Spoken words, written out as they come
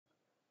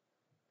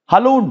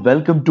Hello and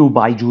welcome to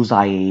BYJU'S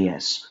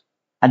IAS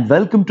and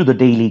welcome to the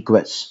daily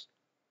quiz.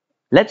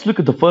 Let's look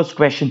at the first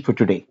question for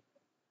today.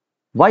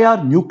 Why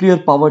are nuclear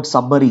powered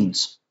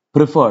submarines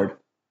preferred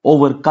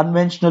over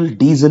conventional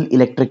diesel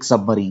electric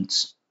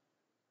submarines?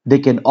 They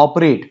can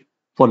operate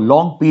for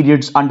long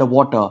periods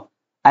underwater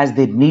as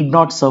they need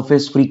not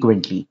surface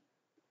frequently.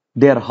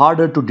 They are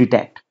harder to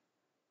detect.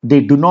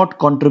 They do not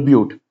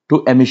contribute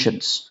to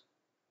emissions.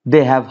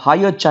 They have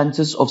higher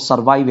chances of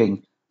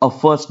surviving a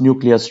first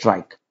nuclear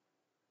strike.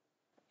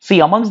 See,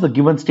 amongst the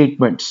given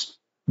statements,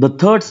 the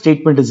third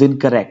statement is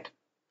incorrect,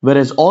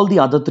 whereas all the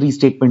other three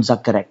statements are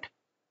correct.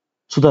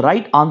 So the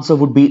right answer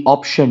would be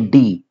option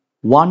D,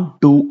 1,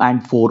 2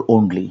 and 4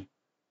 only.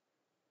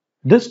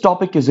 This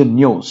topic is in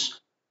news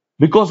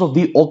because of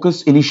the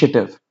AUKUS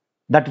initiative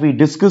that we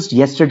discussed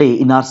yesterday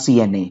in our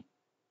CNA.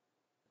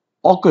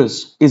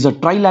 AUKUS is a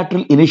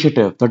trilateral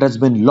initiative that has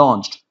been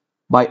launched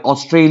by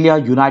Australia,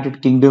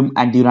 United Kingdom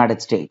and the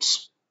United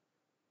States.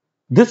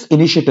 This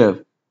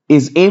initiative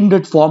is aimed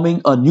at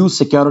forming a new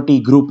security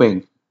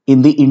grouping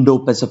in the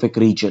Indo-Pacific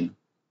region.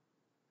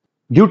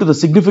 Due to the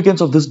significance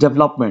of this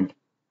development,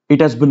 it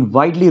has been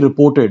widely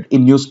reported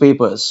in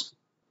newspapers,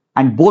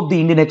 and both the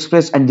Indian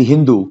Express and the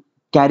Hindu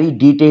carry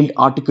detailed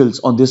articles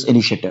on this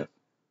initiative.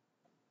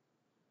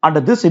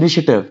 Under this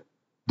initiative,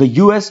 the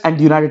US and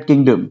the United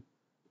Kingdom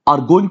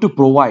are going to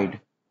provide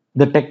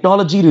the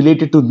technology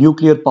related to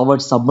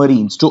nuclear-powered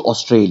submarines to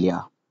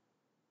Australia.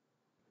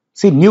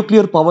 See,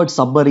 nuclear-powered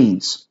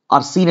submarines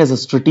are seen as a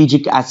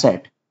strategic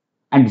asset,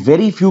 and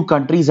very few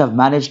countries have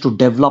managed to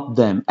develop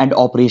them and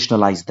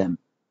operationalize them.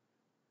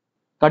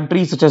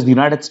 Countries such as the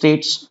United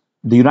States,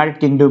 the United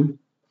Kingdom,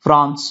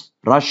 France,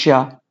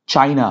 Russia,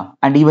 China,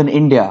 and even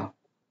India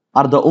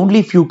are the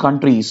only few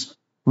countries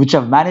which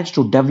have managed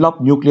to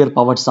develop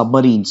nuclear-powered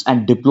submarines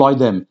and deploy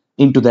them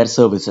into their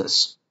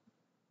services.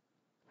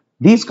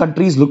 These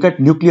countries look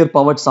at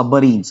nuclear-powered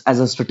submarines as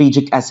a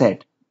strategic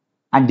asset,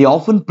 and they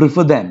often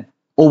prefer them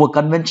over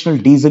conventional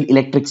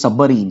diesel-electric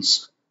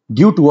submarines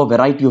due to a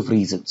variety of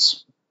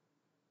reasons.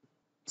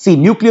 See,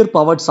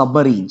 nuclear-powered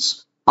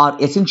submarines are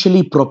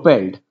essentially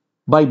propelled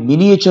by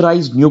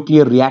miniaturized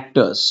nuclear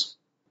reactors,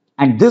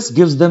 and this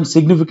gives them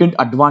significant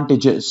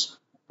advantages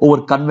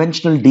over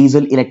conventional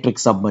diesel-electric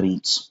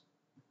submarines.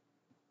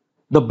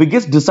 The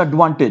biggest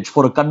disadvantage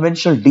for a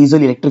conventional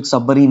diesel-electric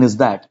submarine is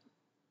that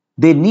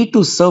they need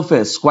to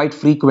surface quite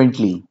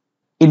frequently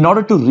in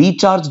order to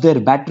recharge their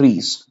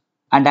batteries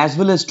and as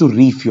well as to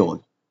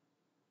refuel.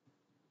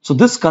 So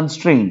this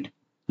constraint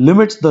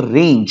limits the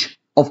range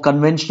of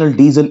conventional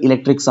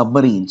diesel-electric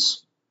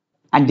submarines,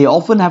 and they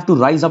often have to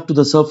rise up to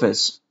the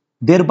surface,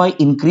 thereby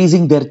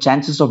increasing their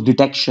chances of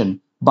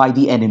detection by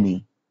the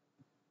enemy.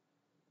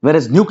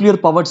 Whereas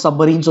nuclear-powered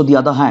submarines, on the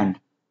other hand,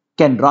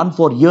 can run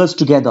for years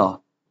together,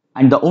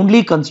 and the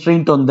only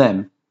constraint on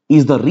them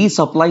is the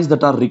resupplies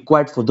that are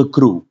required for the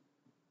crew.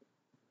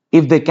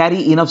 If they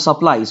carry enough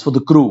supplies for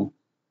the crew,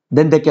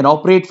 then they can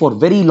operate for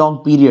very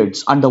long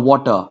periods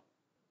underwater,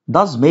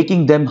 thus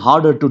making them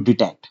harder to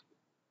detect.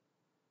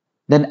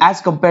 Then,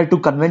 as compared to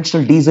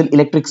conventional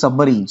diesel-electric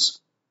submarines,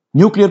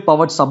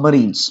 nuclear-powered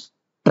submarines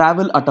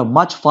travel at a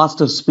much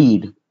faster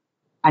speed,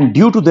 and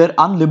due to their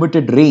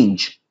unlimited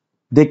range,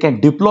 they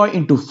can deploy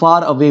into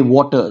far-away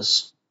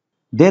waters,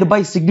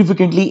 thereby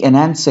significantly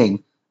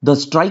enhancing the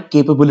strike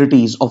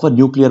capabilities of a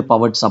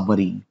nuclear-powered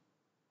submarine.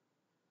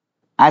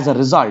 As a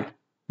result,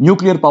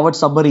 nuclear-powered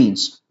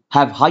submarines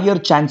have higher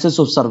chances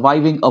of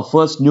surviving a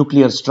first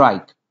nuclear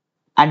strike,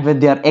 and when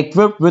they are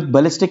equipped with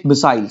ballistic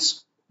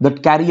missiles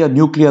that carry a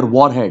nuclear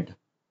warhead,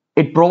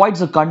 it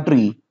provides a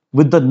country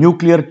with the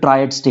nuclear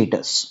triad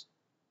status.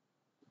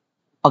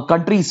 A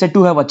country is said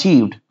to have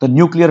achieved the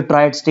nuclear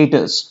triad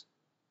status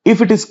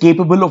if it is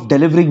capable of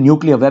delivering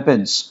nuclear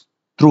weapons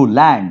through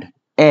land,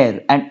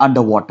 air, and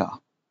underwater.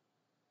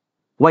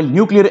 While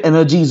nuclear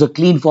energy is a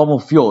clean form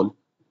of fuel,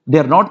 they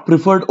are not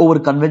preferred over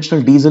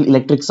conventional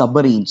diesel-electric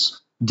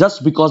submarines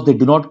just because they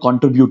do not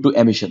contribute to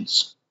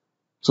emissions.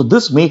 So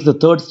this makes the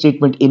third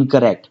statement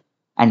incorrect,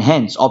 and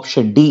hence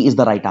option D is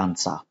the right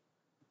answer.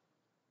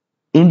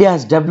 India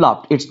has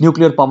developed its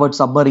nuclear-powered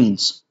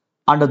submarines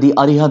under the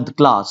Arihant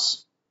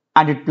class,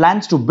 and it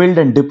plans to build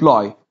and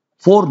deploy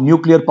 4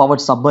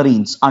 nuclear-powered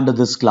submarines under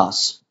this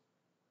class.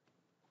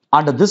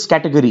 Under this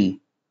category,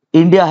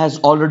 India has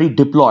already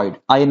deployed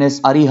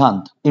INS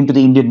Arihant into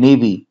the Indian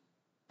Navy,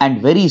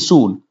 and very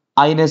soon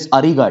INS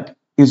Arigat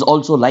is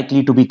also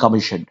likely to be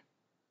commissioned.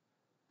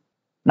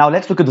 Now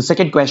let's look at the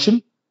second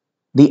question.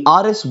 The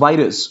RS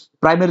virus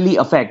primarily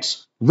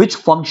affects which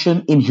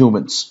function in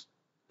humans?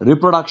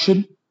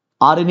 Reproduction,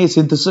 RNA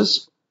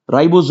synthesis,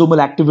 ribosomal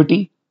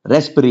activity,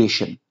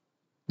 respiration.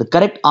 The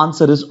correct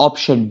answer is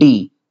option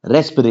D,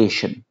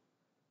 respiration.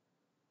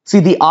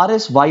 See, the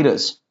RS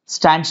virus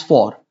stands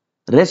for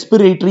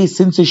Respiratory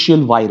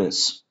Syncytial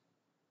virus.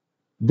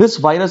 This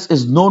virus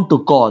is known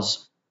to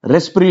cause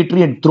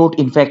respiratory and throat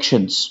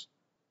infections,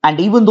 and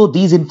even though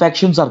these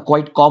infections are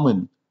quite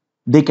common,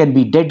 they can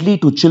be deadly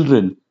to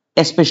children,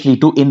 especially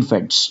to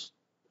infants.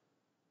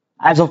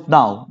 As of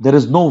now, there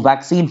is no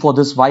vaccine for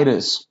this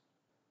virus,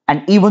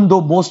 And even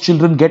though most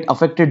children get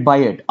affected by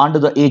it under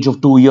the age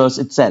of 2 years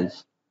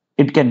itself,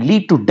 it can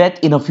lead to death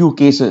in a few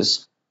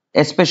cases,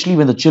 especially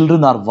when the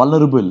children are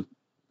vulnerable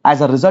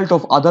as a result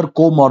of other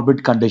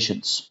comorbid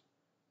conditions.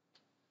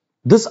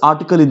 This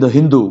article in the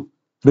Hindu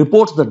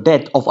reports the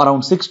death of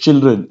around 6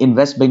 children in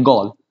West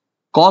Bengal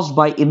caused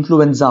by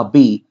influenza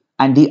B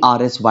and the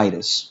RS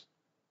virus.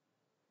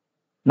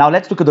 Now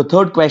let's look at the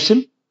third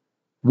question.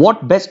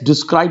 What best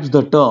describes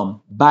the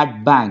term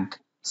bad bank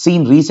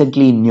seen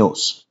recently in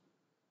news?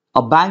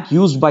 A bank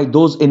used by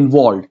those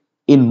involved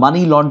in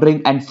money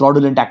laundering and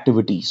fraudulent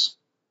activities.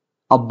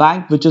 A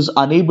bank which is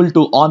unable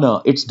to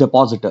honor its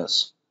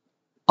depositors.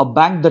 A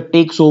bank that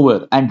takes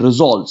over and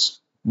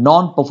resolves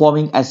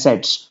non-performing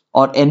assets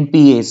or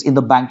NPAs in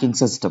the banking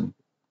system.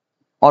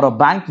 Or a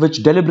bank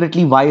which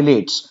deliberately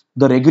violates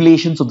the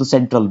regulations of the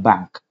central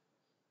bank.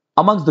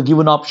 Amongst the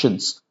given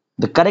options,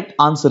 the correct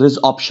answer is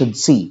option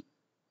C.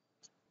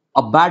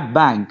 A bad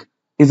bank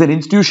is an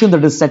institution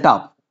that is set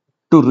up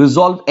to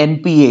resolve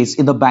NPAs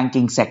in the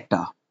banking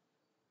sector.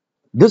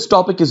 This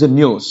topic is in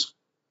news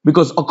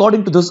because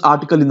according to this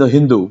article in the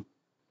Hindu,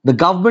 the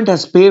government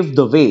has paved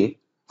the way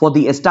for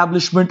the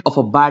establishment of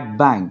a bad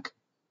bank,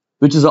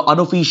 which is an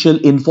unofficial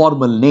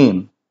informal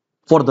name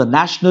for the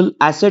National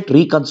Asset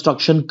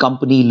Reconstruction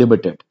Company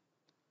Limited.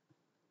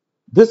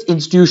 This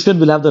institution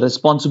will have the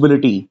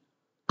responsibility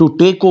to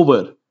take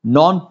over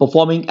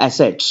non-performing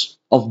assets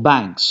of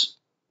banks,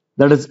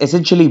 that is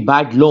essentially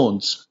bad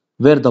loans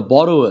where the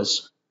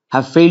borrowers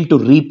have failed to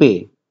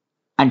repay,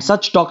 and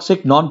such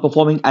toxic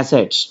non-performing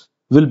assets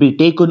will be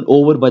taken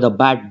over by the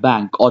bad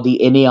bank or the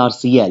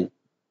NARCL,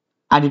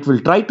 and it will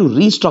try to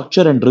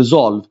restructure and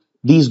resolve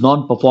these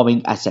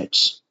non-performing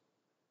assets.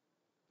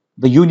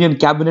 The Union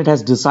Cabinet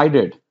has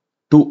decided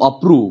to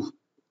approve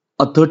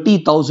a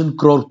 30,000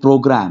 crore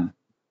program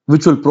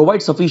which will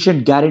provide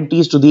sufficient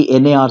guarantees to the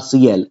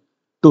NARCL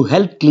to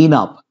help clean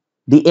up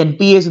the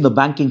NPAs in the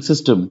banking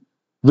system,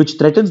 which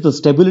threatens the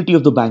stability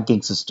of the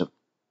banking system.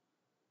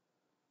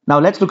 Now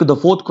let's look at the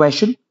fourth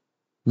question.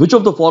 Which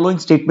of the following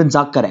statements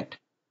are correct?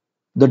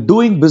 The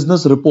Doing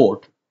Business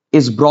report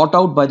is brought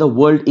out by the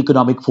World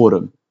Economic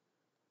Forum.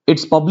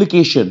 Its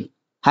publication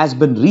has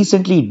been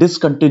recently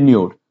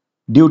discontinued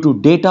due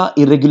to data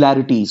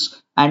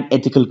irregularities and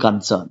ethical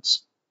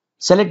concerns.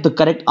 Select the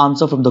correct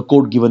answer from the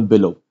code given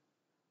below.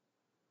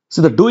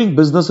 So the Doing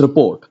Business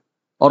report,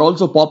 or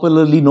also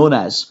popularly known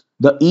as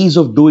the Ease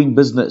of Doing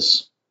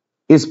Business,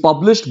 is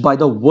published by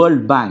the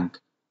World Bank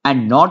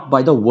and not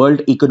by the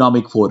World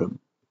Economic Forum.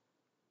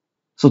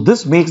 So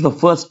this makes the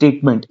first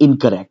statement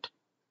incorrect.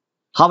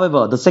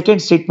 However, the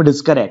second statement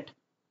is correct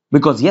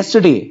because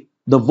yesterday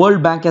the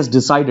World Bank has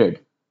decided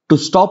to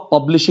stop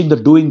publishing the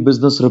Doing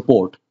Business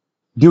report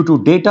due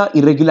to data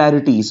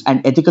irregularities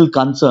and ethical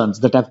concerns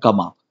that have come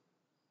up.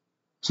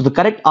 So the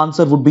correct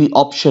answer would be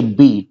option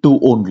B, 2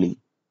 only.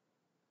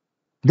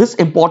 This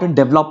important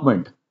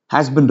development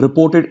has been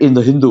reported in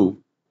the Hindu,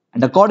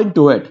 and according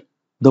to it,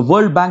 the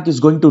World Bank is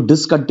going to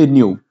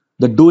discontinue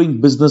the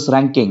Doing Business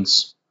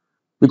rankings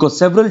because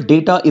several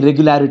data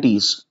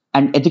irregularities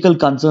and ethical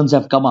concerns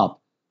have come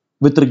up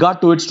with regard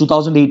to its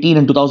 2018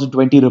 and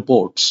 2020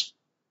 reports.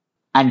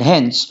 And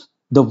hence,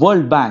 the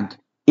World Bank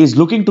is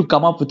looking to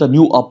come up with a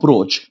new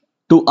approach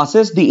to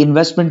assess the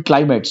investment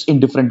climates in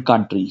different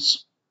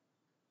countries.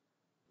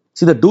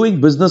 See, the Doing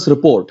Business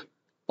report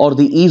or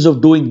the Ease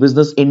of Doing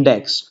Business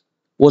Index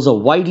was a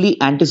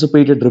widely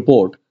anticipated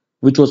report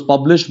which was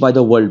published by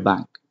the World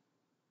Bank.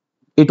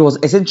 It was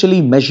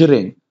essentially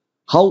measuring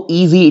how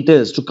easy it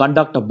is to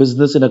conduct a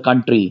business in a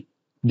country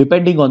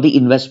depending on the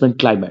investment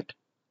climate.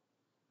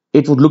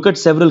 It would look at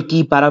several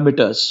key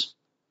parameters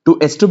to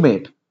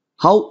estimate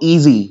how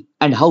easy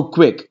and how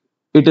quick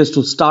it is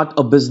to start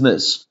a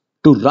business,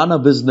 to run a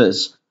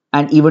business,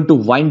 and even to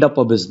wind up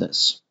a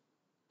business.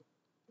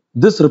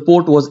 This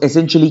report was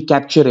essentially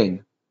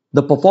capturing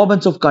the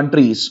performance of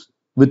countries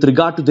with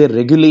regard to their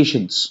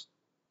regulations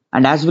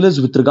and as well as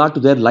with regard to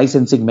their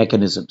licensing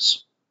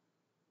mechanisms.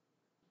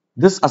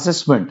 This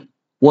assessment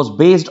was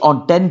based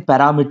on 10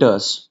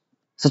 parameters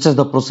such as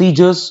the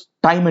procedures,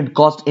 time and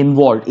cost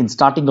involved in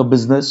starting a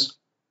business,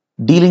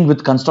 dealing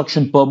with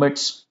construction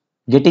permits,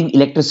 getting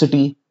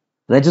electricity,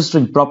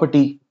 registering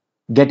property,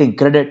 getting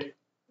credit,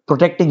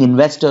 protecting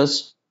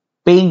investors,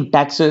 paying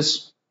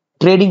taxes,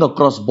 trading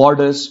across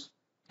borders,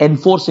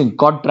 enforcing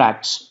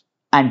contracts,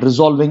 and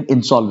resolving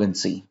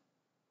insolvency.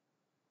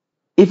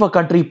 If a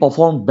country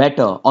performed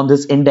better on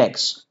this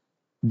index,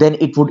 then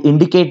it would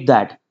indicate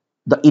that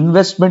the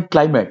investment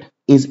climate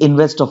is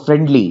investor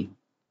friendly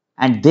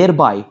and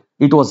thereby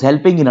it was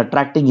helping in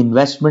attracting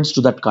investments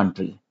to that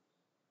country.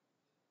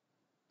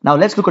 Now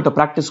let's look at a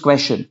practice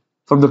question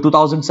from the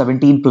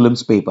 2017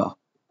 prelims paper.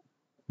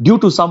 Due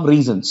to some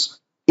reasons,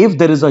 if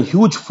there is a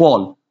huge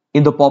fall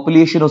in the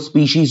population of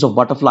species of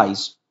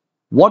butterflies,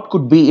 what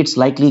could be its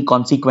likely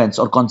consequence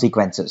or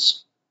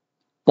consequences?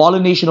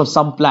 Pollination of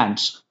some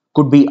plants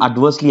could be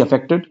adversely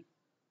affected.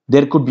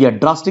 There could be a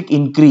drastic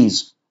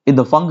increase in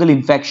the fungal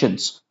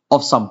infections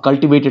of some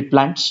cultivated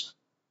plants.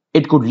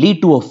 It could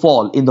lead to a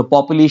fall in the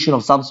population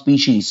of some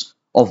species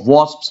of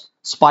wasps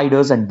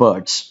spiders, and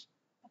birds.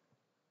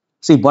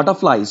 See,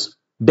 butterflies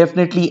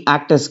definitely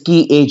act as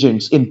key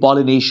agents in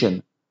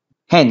pollination.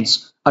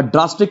 Hence, a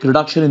drastic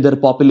reduction in their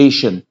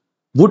population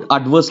would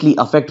adversely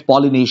affect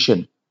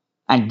pollination,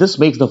 and this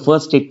makes the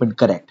first statement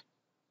correct.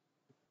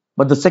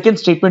 But the second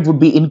statement would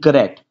be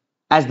incorrect,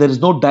 as there is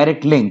no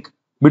direct link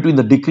between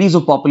the decrease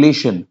of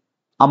population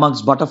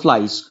amongst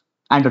butterflies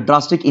and a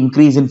drastic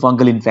increase in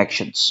fungal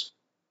infections.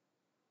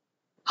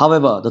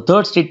 However, the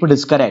third statement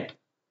is correct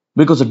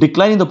because a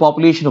decline in the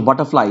population of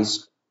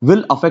butterflies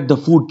will affect the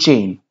food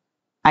chain,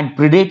 and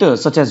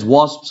predators such as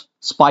wasps,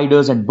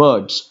 spiders, and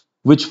birds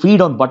which feed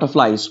on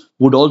butterflies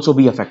would also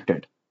be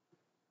affected.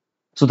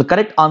 So the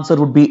correct answer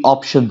would be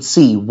option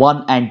C,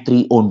 1 and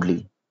 3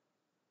 only.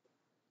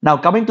 Now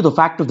coming to the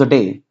fact of the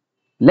day,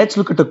 let's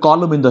look at a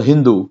column in the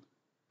Hindu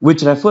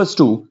which refers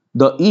to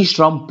the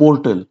e-Shram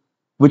portal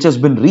which has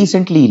been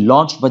recently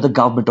launched by the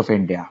Government of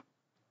India.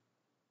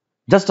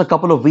 Just a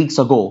couple of weeks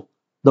ago,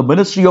 the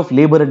Ministry of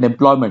Labour and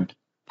Employment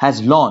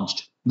has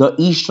launched the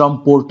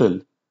e-Shram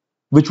portal,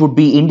 which would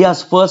be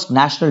India's first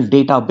national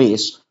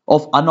database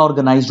of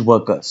unorganized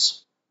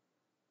workers.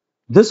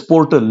 This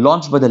portal,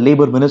 launched by the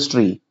Labour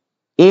Ministry,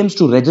 aims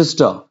to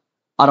register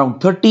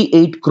around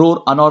 38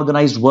 crore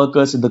unorganized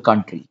workers in the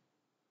country.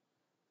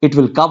 It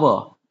will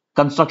cover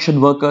construction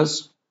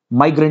workers,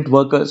 migrant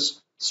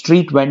workers,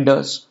 street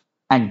vendors,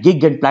 and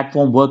gig and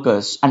platform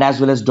workers, and as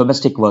well as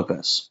domestic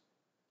workers.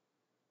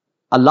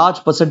 A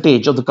large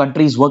percentage of the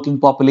country's working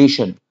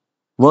population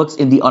works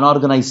in the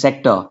unorganized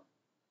sector,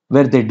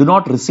 where they do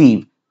not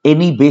receive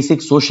any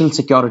basic social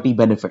security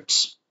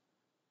benefits.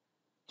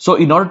 So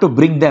in order to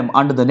bring them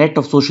under the net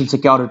of social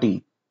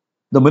security,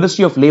 the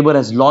Ministry of Labour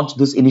has launched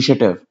this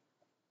initiative,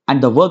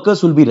 and the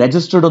workers will be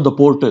registered on the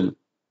portal,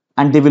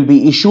 and they will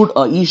be issued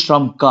a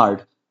e-Shram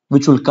card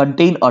which will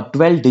contain a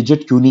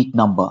 12-digit unique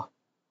number.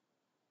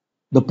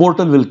 The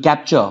portal will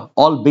capture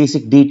all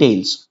basic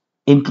details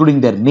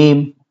including their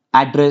name,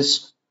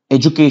 address,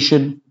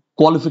 education,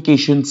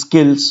 qualification,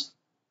 skills,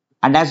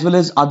 and as well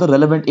as other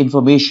relevant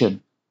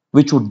information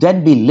which would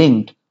then be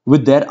linked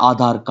with their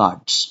Aadhaar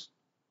cards.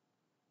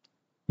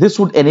 This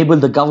would enable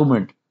the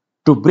government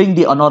to bring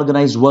the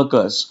unorganized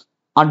workers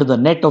under the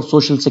net of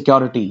social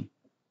security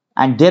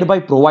and thereby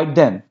provide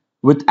them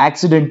with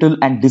accidental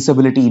and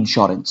disability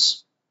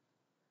insurance.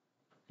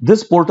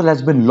 This portal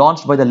has been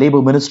launched by the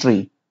Labour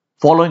Ministry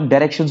following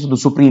directions from the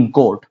Supreme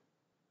Court,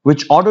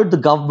 which ordered the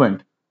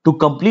government to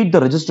complete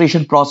the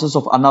registration process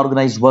of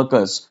unorganized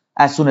workers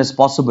as soon as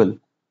possible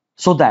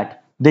so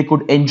that they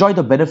could enjoy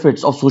the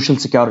benefits of social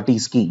security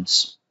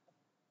schemes.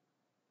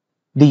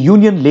 The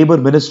Union Labour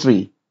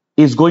Ministry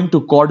is going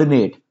to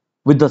coordinate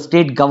with the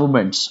state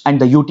governments and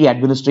the UT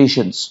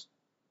administrations,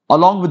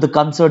 along with the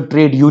concerned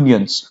trade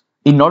unions,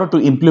 in order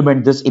to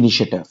implement this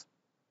initiative.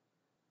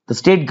 The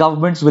state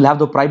governments will have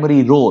the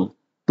primary role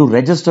to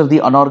register the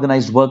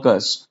unorganized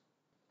workers,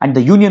 and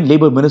the Union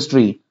Labour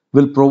Ministry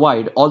will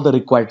provide all the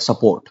required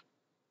support.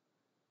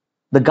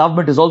 The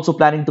government is also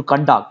planning to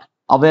conduct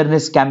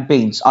awareness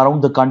campaigns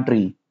around the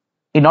country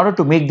in order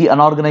to make the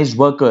unorganized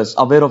workers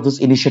aware of this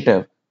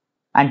initiative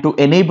and to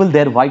enable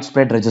their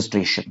widespread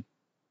registration.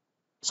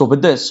 So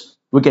with this,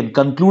 we can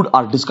conclude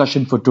our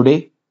discussion for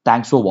today.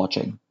 Thanks for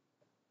watching.